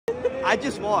I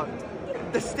just walked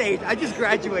the stage. I just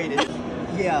graduated.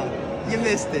 Yeah, you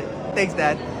missed it. Thanks,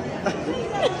 Dad.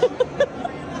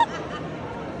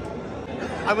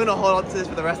 I'm gonna hold on to this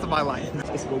for the rest of my life.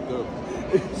 I just woke up.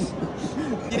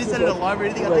 You didn't set an alarm or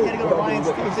anything? I thought you had to go to Ryan's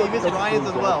too, so you missed Ryan's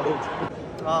as well.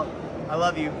 Well, I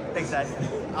love you. Thanks, Dad.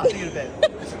 I'll see you in a bit.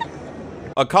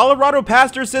 A Colorado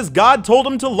pastor says God told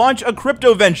him to launch a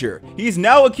crypto venture. He's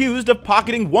now accused of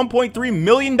pocketing $1.3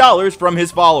 million from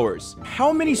his followers.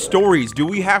 How many stories do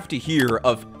we have to hear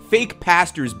of fake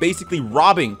pastors basically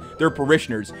robbing their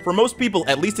parishioners? For most people,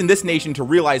 at least in this nation, to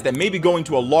realize that maybe going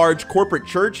to a large corporate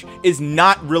church is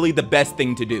not really the best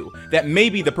thing to do. That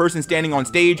maybe the person standing on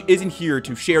stage isn't here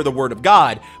to share the word of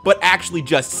God, but actually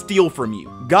just steal from you.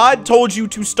 God told you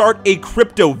to start a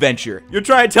crypto venture. You're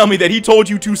trying to tell me that he told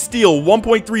you to steal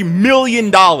 $1.3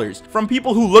 million from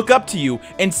people who look up to you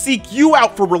and seek you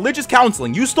out for religious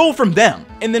counseling. You stole from them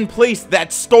and then placed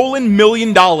that stolen $1 million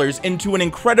into an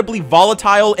incredibly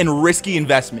volatile and risky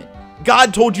investment.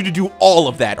 God told you to do all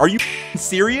of that. Are you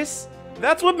serious?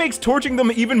 That's what makes torching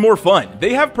them even more fun.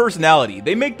 They have personality.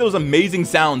 They make those amazing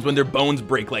sounds when their bones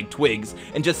break like twigs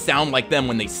and just sound like them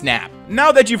when they snap.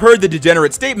 Now that you've heard the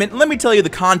degenerate statement, let me tell you the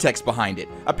context behind it.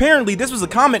 Apparently, this was a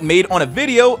comment made on a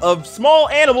video of small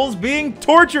animals being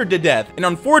tortured to death. And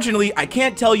unfortunately, I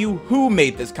can't tell you who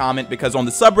made this comment because on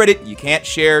the subreddit, you can't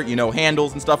share,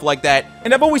 handles and stuff like that.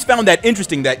 And I've always found that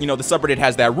interesting that, the subreddit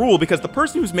has that rule because the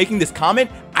person who's making this comment,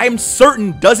 I'm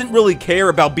certain doesn't really care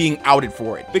about being outed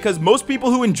for it. Because most people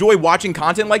who enjoy watching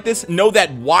content like this know that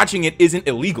watching it isn't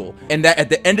illegal. And that at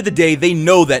the end of the day, they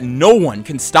know that no one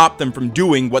can stop them from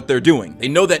doing what they're doing. They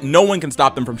know that no one can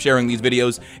stop them from sharing these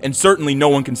videos, and certainly no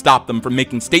one can stop them from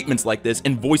making statements like this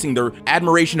and voicing their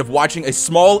admiration of watching a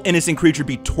small, innocent creature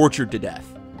be tortured to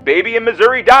death. Baby in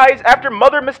Missouri dies after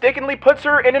mother mistakenly puts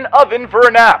her in an oven for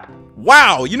a nap.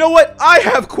 Wow, you know what? I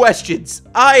have questions.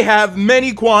 I have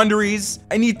many quandaries.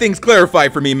 I need things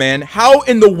clarified for me, man. How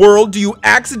in the world do you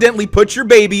accidentally put your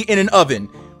baby in an oven?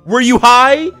 Were you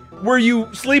high? Were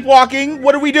you sleepwalking?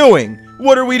 What are we doing?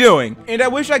 What are we doing? And I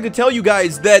wish I could tell you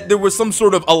guys that there was some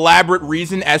sort of elaborate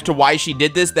reason as to why she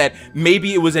did this, that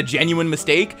maybe it was a genuine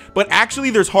mistake, but actually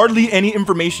there's hardly any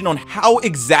information on how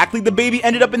exactly the baby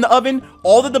ended up in the oven.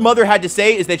 All that the mother had to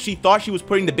say is that she thought she was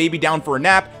putting the baby down for a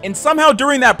nap, and somehow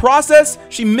during that process,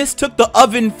 she mistook the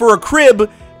oven for a crib,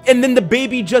 and then the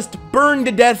baby just burned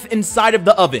to death inside of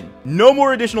the oven. No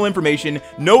more additional information,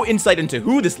 no insight into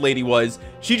who this lady was.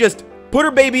 She just put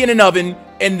her baby in an oven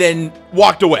and then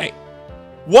walked away.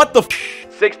 What the f?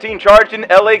 16 charged in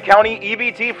LA County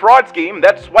EBT fraud scheme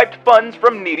that swiped funds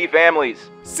from needy families.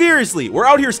 Seriously, we're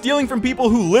out here stealing from people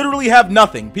who literally have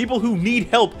nothing, people who need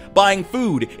help buying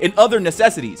food and other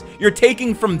necessities. You're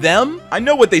taking from them? I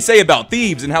know what they say about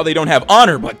thieves and how they don't have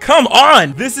honor, but come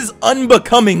on! This is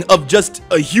unbecoming of just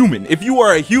a human. If you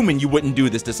are a human, you wouldn't do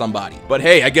this to somebody. But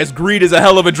hey, I guess greed is a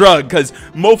hell of a drug, cause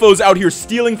mofos out here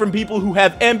stealing from people who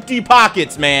have empty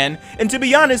pockets, man. And to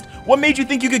be honest, what made you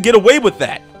think you could get away with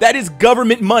that? That is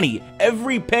government money.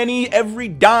 Every penny, every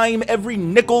dime, every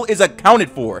nickel is accounted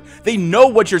for. They know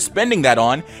what you're spending that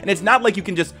on, and it's not like you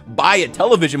can just buy a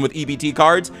television with EBT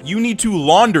cards. You need to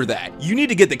launder that. You need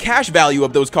to get the cash value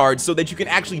of those cards so that you can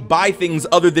actually buy things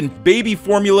other than baby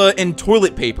formula and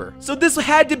toilet paper. So this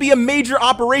had to be a major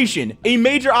operation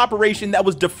that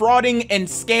was defrauding and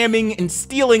scamming and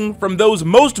stealing from those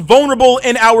most vulnerable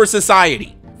in our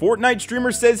society. Fortnite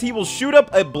streamer says he will shoot up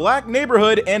a black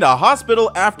neighborhood and a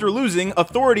hospital after losing.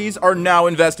 Authorities are now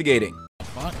investigating.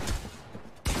 What?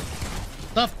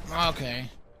 Okay.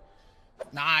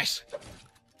 Nice.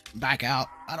 Back out.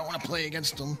 I don't want to play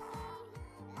against them.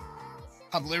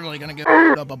 I'm literally gonna get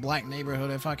up a black neighborhood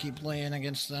if I keep playing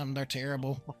against them. They're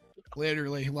terrible.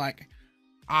 Literally, like,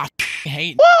 I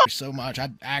hate so much. I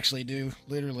actually do.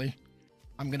 Literally.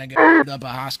 I'm gonna get up a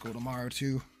high school tomorrow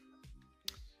too.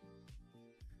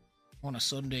 On a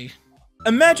Sunday.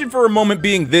 Imagine for a moment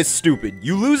being this stupid.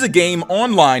 You lose a game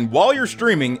online while you're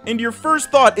streaming, and your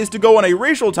first thought is to go on a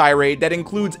racial tirade that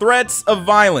includes threats of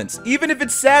violence. Even if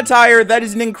it's satire, that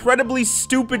is an incredibly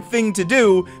stupid thing to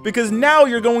do, because now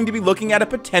you're going to be looking at a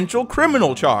potential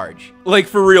criminal charge. Like,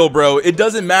 for real, bro, it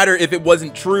doesn't matter if it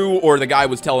wasn't true or the guy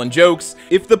was telling jokes.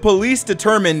 If the police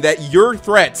determine that your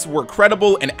threats were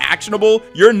credible and actionable,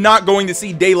 you're not going to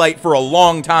see daylight for a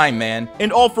long time, man.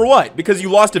 And all for what? Because you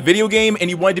lost a video game and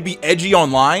you wanted to be edgy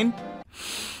online?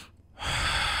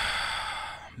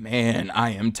 Man,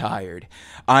 I am tired.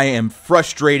 I am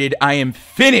frustrated. I am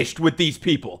finished with these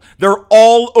people. They're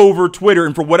all over Twitter,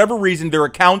 and for whatever reason, their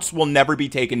accounts will never be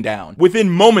taken down. Within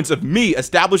moments of me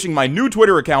establishing my new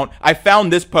Twitter account, I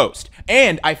found this post,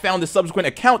 and I found the subsequent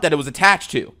account that it was attached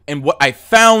to. And what I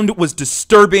found was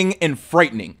disturbing and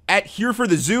frightening. At Here for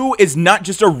the Zoo is not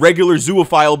just a regular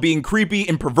zoophile being creepy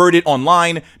and perverted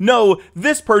online. No,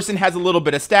 this person has a little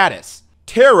bit of status.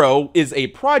 Taro is a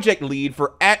project lead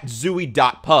for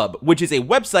 @zooey.pub, which is a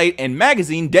website and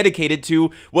magazine dedicated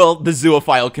to, well, the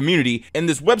zoophile community. And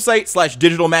this website /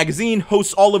 digital magazine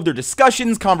hosts all of their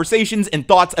discussions, conversations, and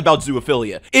thoughts about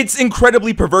zoophilia. It's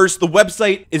incredibly perverse. The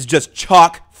website is just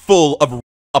chock full of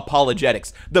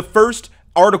apologetics. The first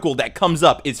article that comes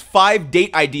up is 5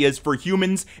 date ideas for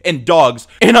humans and dogs.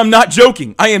 And I'm not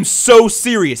joking. I am so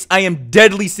serious. I am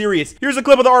deadly serious. Here's a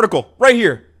clip of the article right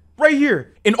here. Right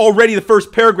here. And already the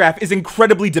first paragraph is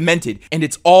incredibly demented, and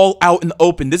it's all out in the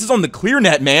open. This is on the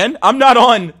ClearNet, man. I'm not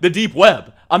on the deep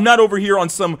web. I'm not over here on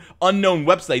some unknown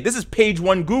website. This is page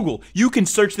 1 Google. You can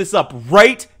search this up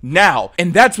right now.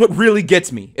 And that's what really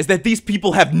gets me, is that these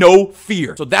people have no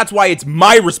fear. So that's why it's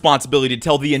my responsibility to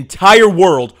tell the entire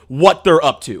world what they're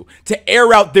up to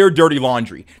air out their dirty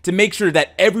laundry, to make sure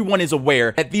that everyone is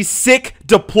aware that these sick,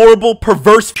 deplorable,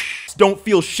 perverse don't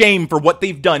feel shame for what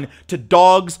they've done to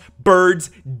dogs, birds,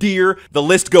 deer. The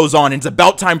list goes on, and it's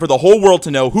about time for the whole world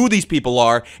to know who these people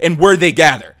are and where they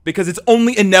gather, because it's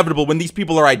only inevitable when these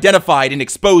people are identified and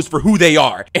exposed for who they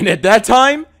are. And at that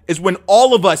time is when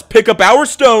all of us pick up our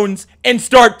stones and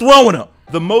start throwing them.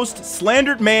 The most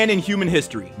slandered man in human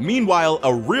history. Meanwhile,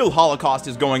 a real Holocaust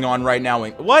is going on right now.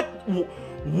 What?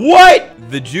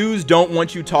 The Jews don't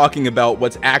want you talking about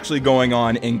what's actually going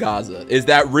on in Gaza. Is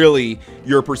that really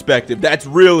your perspective? That's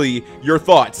really your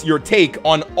thoughts, your take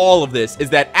on all of this,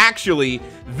 is that actually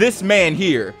this man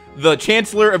here, the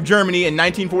Chancellor of Germany in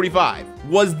 1945,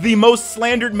 was the most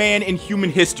slandered man in human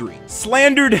history.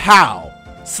 Slandered how?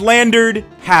 Slandered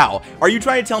how? Are you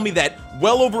trying to tell me that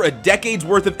well over a decade's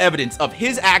worth of evidence of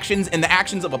his actions and the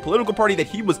actions of a political party that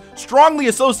he was strongly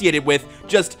associated with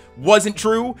just wasn't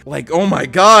true? Like, oh my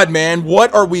God, man,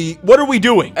 what are we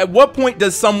doing? At what point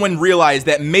does someone realize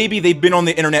that maybe they've been on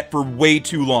the internet for way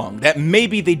too long? That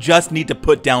maybe they just need to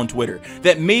put down Twitter?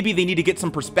 That maybe they need to get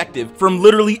some perspective from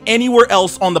literally anywhere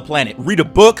else on the planet? Read a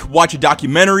book, watch a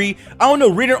documentary, I don't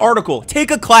know, read an article, take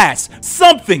a class,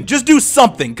 something, just do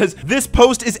something, because this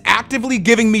post is actively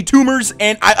giving me tumors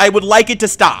and I would like it to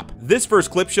stop. This first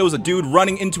clip shows a dude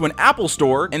running into an Apple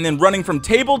store and then running from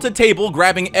table to table,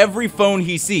 grabbing every phone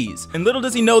he sees. And little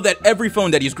does he know that every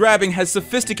phone that he's grabbing has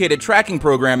sophisticated tracking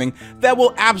programming that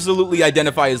will absolutely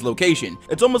identify his location.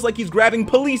 It's almost like he's grabbing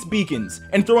police beacons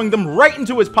and throwing them right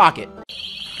into his pocket.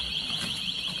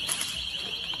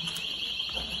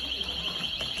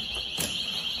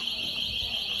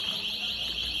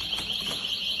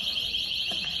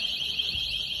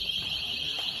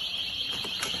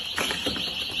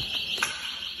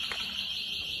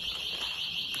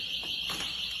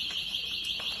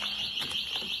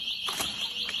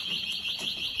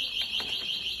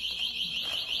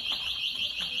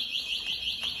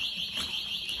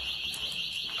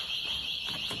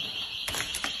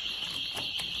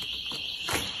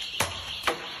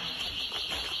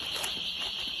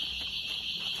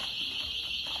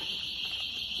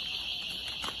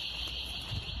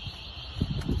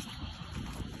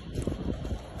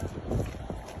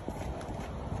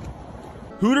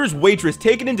 Hooters waitress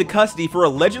taken into custody for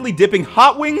allegedly dipping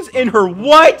hot wings in her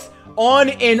what? On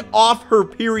and off her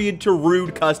period to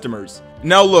rude customers.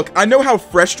 Now look, I know how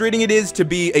frustrating it is to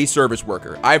be a service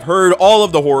worker. I've heard all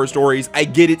of the horror stories. I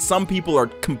get it. Some people are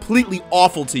completely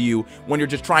awful to you when you're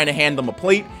just trying to hand them a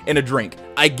plate and a drink.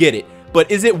 I get it. But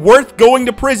is it worth going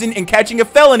to prison and catching a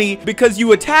felony because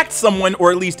you attacked someone, or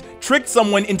at least tricked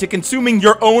someone into consuming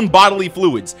your own bodily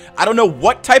fluids? I don't know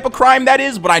what type of crime that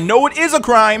is, but I know it is a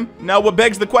crime. Now, what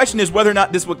begs the question is whether or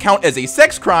not this would count as a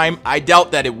sex crime. I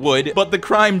doubt that it would, but the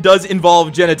crime does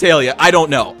involve genitalia. I don't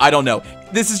know.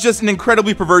 This is just an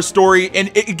incredibly perverse story,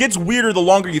 and it gets weirder the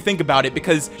longer you think about it,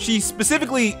 because she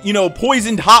specifically,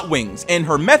 poisoned hot wings, and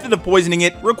her method of poisoning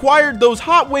it required those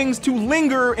hot wings to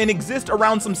linger and exist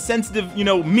around some sensitive,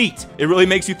 meat. It really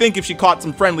makes you think if she caught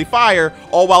some friendly fire,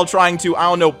 all while trying to,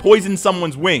 poison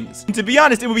someone's wings. And to be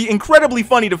honest, it would be incredibly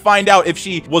funny to find out if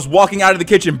she was walking out of the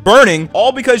kitchen burning,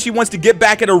 all because she wants to get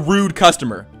back at a rude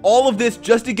customer. All of this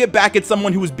just to get back at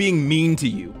someone who was being mean to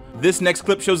you. This next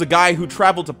clip shows a guy who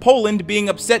traveled to Poland being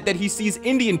upset that he sees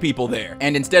Indian people there.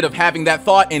 And instead of having that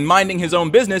thought and minding his own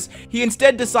business, he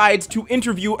instead decides to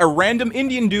interview a random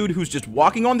Indian dude who's just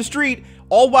walking on the street,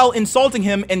 all while insulting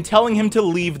him and telling him to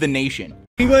leave the nation.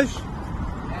 English?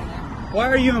 Why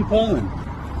are you in Poland?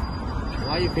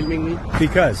 Why are you filming me?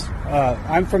 Because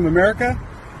I'm from America,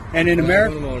 and in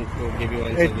America, I don't want to give you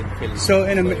answer. so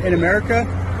in America,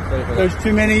 there's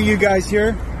too many of you guys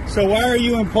here. So why are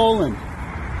you in Poland?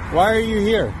 Why are you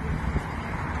here?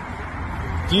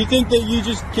 Do you think that you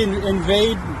just can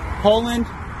invade Poland?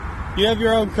 You have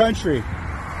your own country.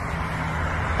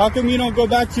 How come you don't go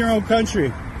back to your own country?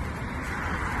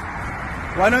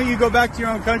 Why don't you go back to your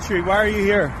own country? Why are you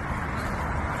here?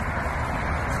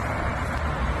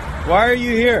 Why are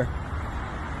you here?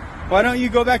 Why don't you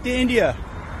go back to India?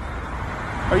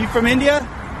 Are you from India?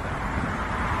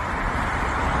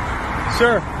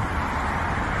 Sir,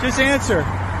 just answer.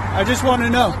 I just want to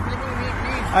know.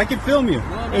 I can film you.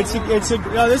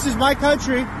 No, this is my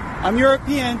country. I'm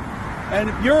European,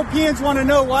 and Europeans want to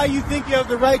know why you think you have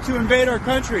the right to invade our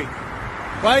country.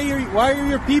 Why are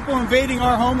your people invading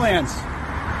our homelands?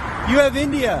 You have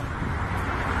India.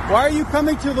 Why are you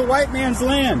coming to the white man's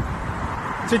land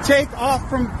to take off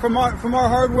from our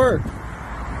hard work?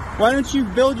 Why don't you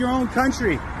build your own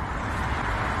country?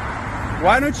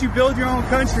 Why don't you build your own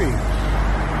country?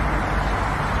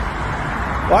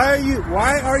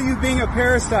 Why are you being a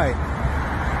parasite?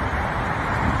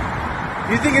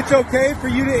 Do you think it's okay for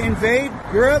you to invade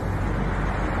Europe?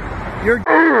 You're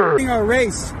our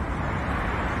race.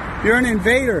 You're an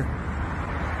invader.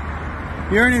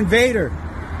 You're an invader.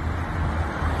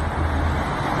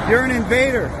 You're an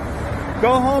invader.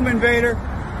 Go home, invader.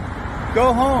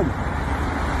 Go home.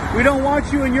 We don't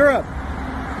want you in Europe.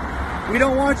 We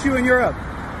don't want you in Europe.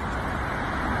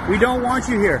 We don't want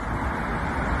you here.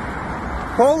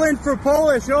 Poland for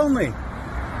Polish only.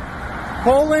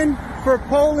 Poland for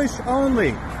Polish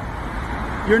only.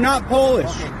 You're not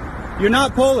Polish. You're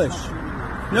not Polish.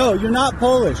 No, you're not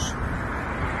Polish.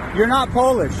 You're not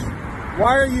Polish.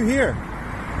 Why are you here?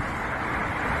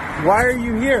 Why are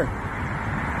you here?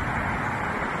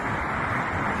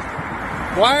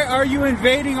 Why are you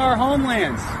invading our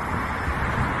homelands?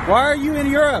 Why are you in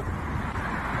Europe?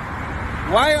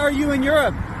 Why are you in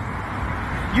Europe?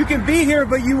 You can be here,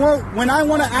 but you won't. When I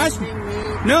want to ask you,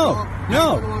 no.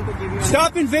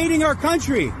 Stop invading our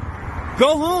country.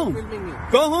 Go home.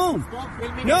 Go home.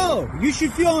 No, you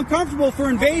should feel uncomfortable for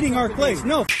invading our place.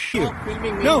 No, f you.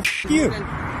 No, f you.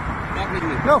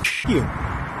 No, f you.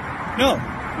 No.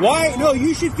 Why? No,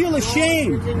 you should feel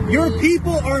ashamed. Your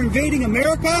people are invading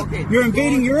America. You're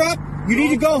invading Europe. You need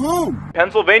to go home.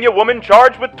 Pennsylvania woman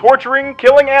charged with torturing,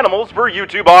 killing animals for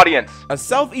YouTube audience. A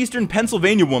southeastern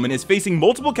Pennsylvania woman is facing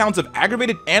multiple counts of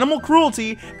aggravated animal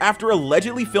cruelty after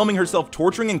allegedly filming herself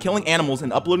torturing and killing animals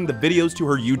and uploading the videos to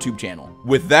her YouTube channel.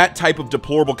 With that type of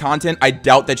deplorable content, I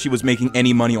doubt that she was making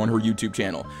any money on her YouTube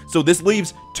channel. So this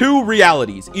leaves two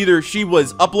realities. Either she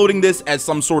was uploading this as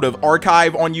some sort of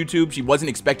archive on YouTube, she wasn't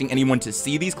expecting anyone to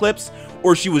see these clips,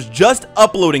 or she was just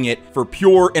uploading it for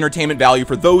pure entertainment value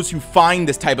for those who find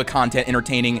this type of content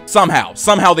entertaining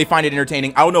somehow they find it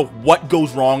entertaining. I don't know what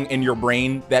goes wrong in your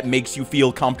brain that makes you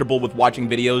feel comfortable with watching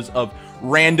videos of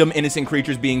random innocent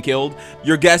creatures being killed.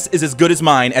 Your guess is as good as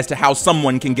mine as to how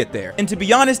someone can get there. And to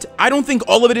be honest, I don't think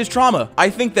all of it is trauma.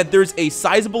 I think that there's a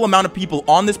sizable amount of people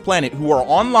on this planet who are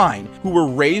online, who were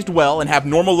raised well and have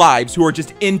normal lives, who are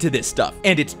just into this stuff.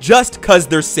 And it's just cause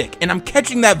they're sick. And I'm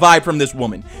catching that vibe from this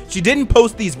woman. She didn't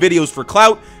post these videos for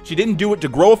clout. She didn't do it to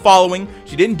grow a following.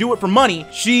 She didn't do it for money.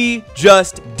 She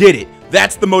just did it.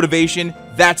 That's the motivation.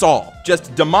 That's all.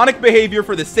 Just demonic behavior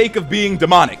for the sake of being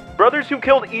demonic. Brothers who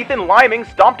killed Ethan Liming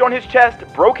stomped on his chest,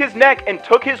 broke his neck, and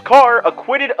took his car,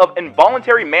 acquitted of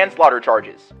involuntary manslaughter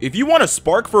charges. If you want a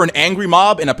spark for an angry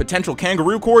mob in a potential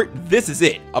kangaroo court, this is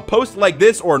it. A post like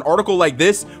this or an article like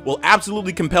this will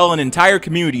absolutely compel an entire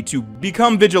community to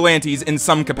become vigilantes in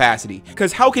some capacity.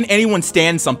 Because how can anyone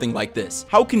stand something like this?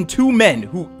 How can two men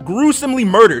who gruesomely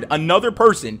murdered another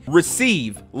person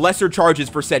receive lesser charges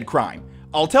for said crime?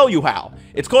 I'll tell you how.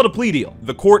 It's called a plea deal.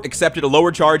 The court accepted a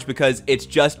lower charge because it's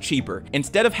just cheaper.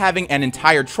 Instead of having an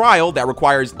entire trial that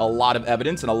requires a lot of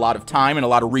evidence and a lot of time and a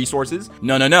lot of resources,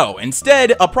 no.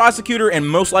 Instead, a prosecutor and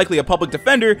most likely a public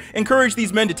defender encourage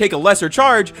these men to take a lesser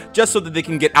charge just so that they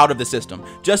can get out of the system,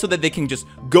 just so that they can just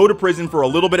go to prison for a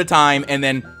little bit of time and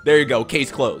then there you go,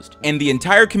 case closed. And the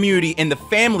entire community and the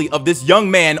family of this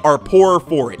young man are poorer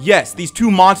for it. Yes, these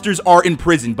two monsters are in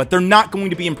prison, but they're not going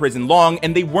to be in prison long,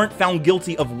 and they weren't found guilty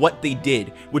of what they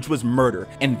did, which was murder.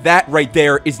 And that right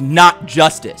there is not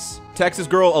justice. Texas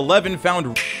girl 11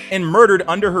 found and murdered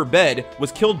under her bed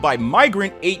was killed by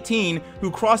migrant 18 who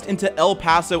crossed into El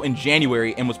Paso in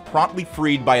January and was promptly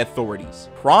freed by authorities.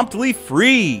 Promptly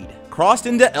freed. crossed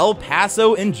into El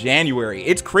Paso in January.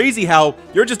 It's crazy how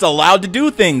you're just allowed to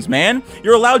do things, man.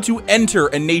 You're allowed to enter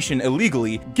a nation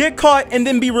illegally, get caught, and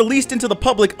then be released into the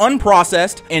public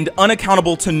unprocessed and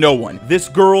unaccountable to no one. This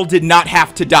girl did not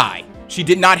have to die. She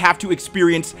did not have to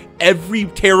experience every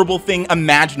terrible thing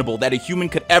imaginable that a human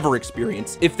could ever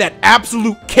experience if that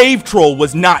absolute cave troll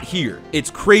was not here. It's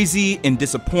crazy and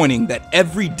disappointing that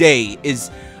every day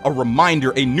is a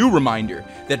reminder, a new reminder,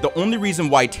 that the only reason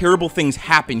why terrible things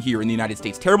happen here in the United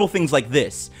States, terrible things like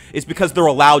this, is because they're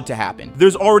allowed to happen.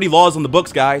 There's already laws on the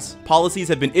books, guys. Policies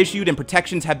have been issued and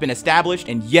protections have been established,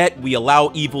 and yet we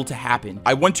allow evil to happen.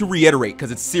 I want to reiterate,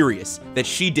 because it's serious, that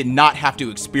she did not have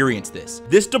to experience this.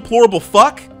 This deplorable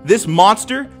fuck, this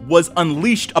monster, was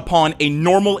unleashed upon a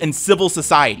normal and civil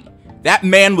society. That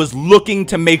man was looking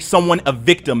to make someone a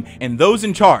victim, and those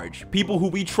in charge, people who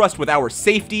we trust with our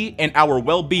safety and our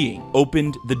well-being,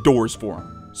 opened the doors for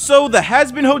him. So the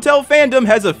Has-Been Hotel fandom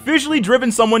has officially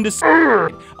driven someone to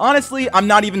suicide. Honestly, I'm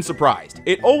not even surprised.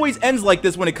 It always ends like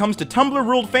this when it comes to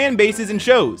Tumblr-ruled fan bases and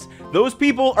shows. Those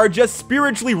people are just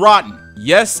spiritually rotten.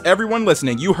 Yes, everyone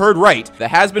listening, you heard right. The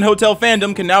Has-Been Hotel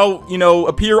fandom can now,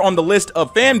 appear on the list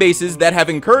of fan bases that have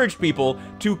encouraged people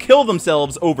to kill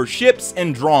themselves over ships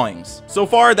and drawings. So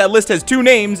far, that list has 2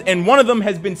 names, and one of them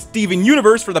has been Steven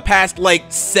Universe for the past,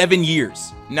 7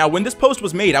 years. Now, when this post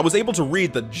was made, I was able to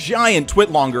read the giant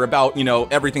twitlonger about,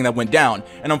 everything that went down.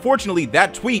 And unfortunately,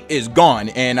 that tweet is gone,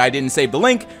 and I didn't save the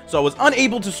link, so I was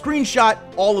unable to screenshot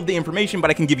all of the information, but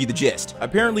I can give you the gist.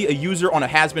 Apparently, a user on a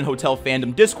Has-Been Hotel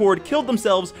fandom Discord killed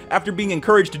themselves after being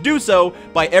encouraged to do so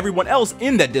by everyone else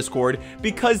in that Discord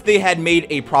because they had made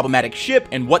a problematic ship,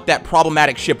 and what that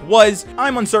problematic ship was,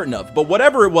 I'm uncertain of. But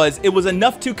whatever it was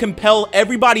enough to compel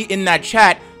everybody in that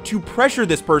chat to pressure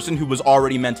this person who was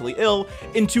already mentally ill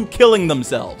into killing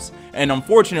themselves. And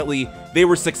unfortunately, they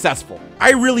were successful.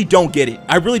 I really don't get it.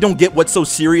 I really don't get what's so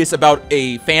serious about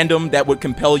a fandom that would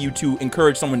compel you to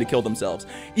encourage someone to kill themselves.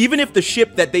 Even if the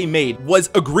ship that they made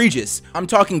was egregious, I'm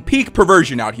talking peak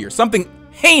perversion out here, something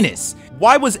heinous.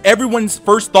 Why was everyone's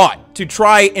first thought to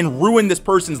try and ruin this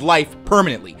person's life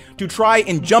permanently? To try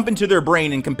and jump into their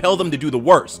brain and compel them to do the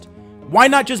worst? Why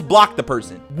not just block the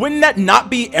person? Wouldn't that not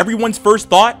be everyone's first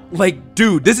thought? Like,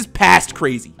 dude, this is past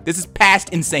crazy. This is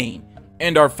past insane.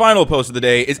 And our final post of the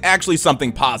day is actually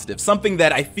something positive, something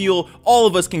that I feel all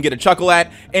of us can get a chuckle at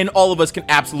and all of us can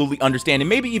absolutely understand and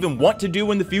maybe even want to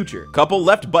do in the future. Couple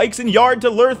left bikes in yard to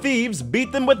lure thieves,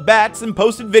 beat them with bats, and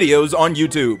posted videos on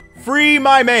YouTube. Free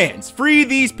my mans, free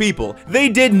these people. They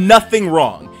did nothing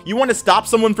wrong. You want to stop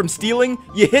someone from stealing?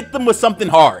 You hit them with something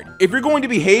hard. If you're going to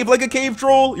behave like a cave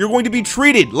troll, you're going to be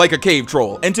treated like a cave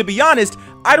troll. And to be honest,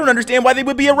 I don't understand why they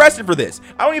would be arrested for this.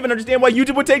 I don't even understand why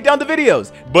YouTube would take down the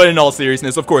videos. But in all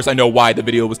seriousness, of course, I know why the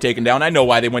video was taken down. I know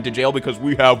why they went to jail, because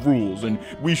we have rules and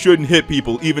we shouldn't hit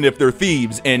people even if they're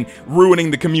thieves and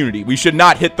ruining the community. We should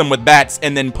not hit them with bats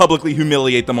and then publicly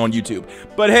humiliate them on YouTube.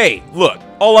 But hey, look,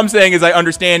 all I'm saying is I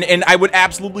understand, and I would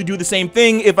absolutely do the same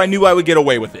thing if I knew I would get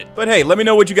away with it. But hey, let me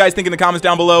know what you guys think in the comments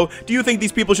down below. Do you think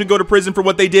these people should go to prison for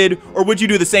what they did, or would you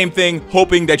do the same thing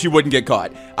hoping that you wouldn't get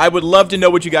caught? I would love to know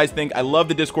what you guys think. I love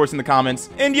the discourse in the comments.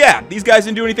 And yeah, these guys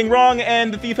didn't do anything wrong,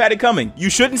 and the thief had it coming. You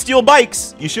shouldn't steal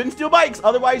bikes. You shouldn't steal bikes,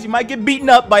 otherwise you might get beaten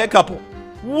up by a couple.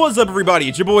 What's up, everybody?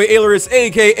 It's your boy Ailurus,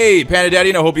 aka Panda Daddy,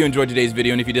 and I hope you enjoyed today's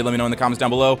video. And if you did, let me know in the comments down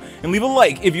below. And leave a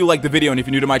like if you liked the video. And if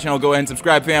you're new to my channel, go ahead and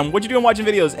subscribe, fam. What you doing watching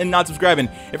videos and not subscribing?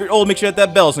 If you're old, make sure you hit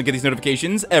that bell so you get these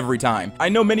notifications every time. I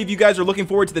know many of you guys are looking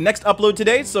forward to the next upload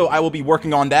today, so I will be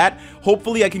working on that.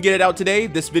 Hopefully, I can get it out today.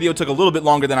 This video took a little bit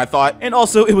longer than I thought, and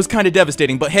also it was kind of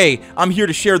devastating. But hey, I'm here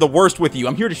to share the worst with you.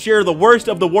 I'm here to share the worst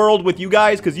of the world with you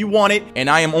guys because you want it,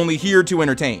 and I am only here to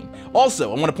entertain.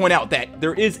 Also, I want to point out that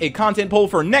there is a content poll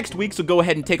for next week, so go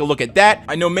ahead and take a look at that.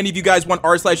 I know many of you guys want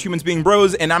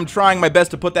r/humansbeingbros, and I'm trying my best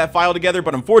to put that file together,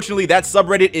 but unfortunately that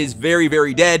subreddit is very,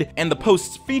 very dead, and the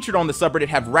posts featured on the subreddit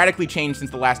have radically changed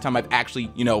since the last time I've actually,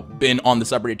 been on the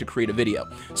subreddit to create a video.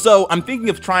 So I'm thinking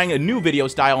of trying a new video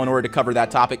style in order to cover that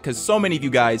topic, because so many of you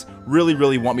guys really,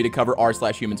 really want me to cover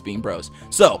r/humansbeingbros.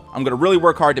 So I'm going to really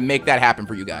work hard to make that happen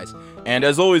for you guys. And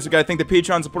as always, we gotta thank the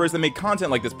Patreon supporters that make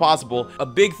content like this possible. A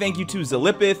big thank you to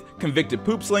Zalipith, Convicted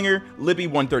Poop Slinger,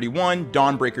 Libby131,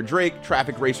 Dawnbreaker Drake,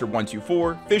 Traffic Racer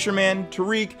 124, Fisherman,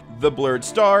 Tariq, The Blurred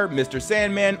Star, Mr.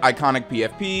 Sandman, Iconic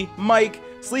PFP, Mike,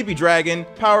 Sleepy Dragon,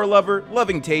 Power Lover,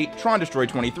 Loving Tate, Tron Destroy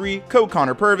 23, Code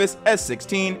Connor Purvis,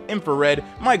 S16, Infrared,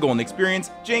 My Golden Experience,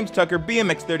 James Tucker,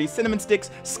 BMX30, Cinnamon Sticks,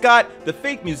 Scott, The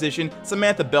Fake Musician,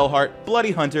 Samantha Bellhart,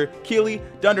 Bloody Hunter, Keely,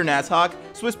 Dunder Nasshawk,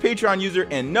 Swiss Patreon user,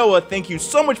 and Noah. Thank you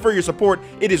so much for your support.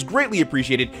 It is greatly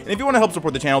appreciated. And if you want to help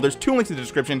support the channel, there's 2 links in the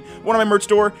description, one on my merch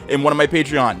store and one on my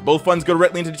Patreon. Both funds go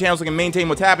directly into the channel so I can maintain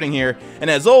what's happening here. And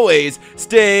as always,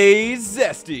 stay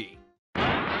zesty.